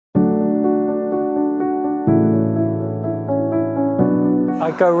I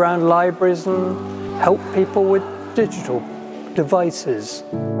go around libraries and help people with digital devices.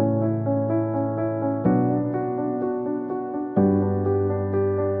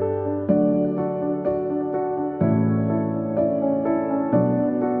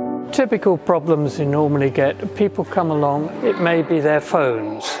 Typical problems you normally get, people come along, it may be their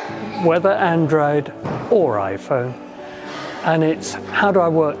phones, whether Android or iPhone, and it's how do I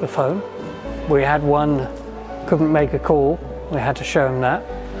work the phone? We had one couldn't make a call, we had to show them that.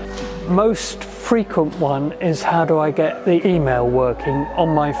 Most frequent one is how do I get the email working on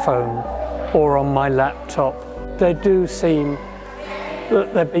my phone or on my laptop. They do seem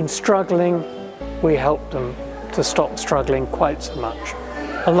that they've been struggling, we help them to stop struggling quite so much.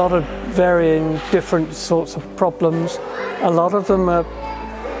 A lot of varying different sorts of problems. A lot of them are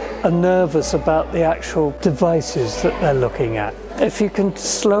nervous about the actual devices that they're looking at. If you can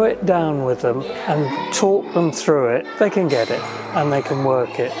slow it down with them and talk them through it, they can get it and they can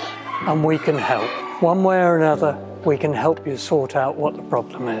work it, and we can help. One way or another, we can help you sort out what the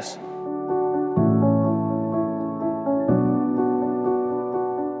problem is.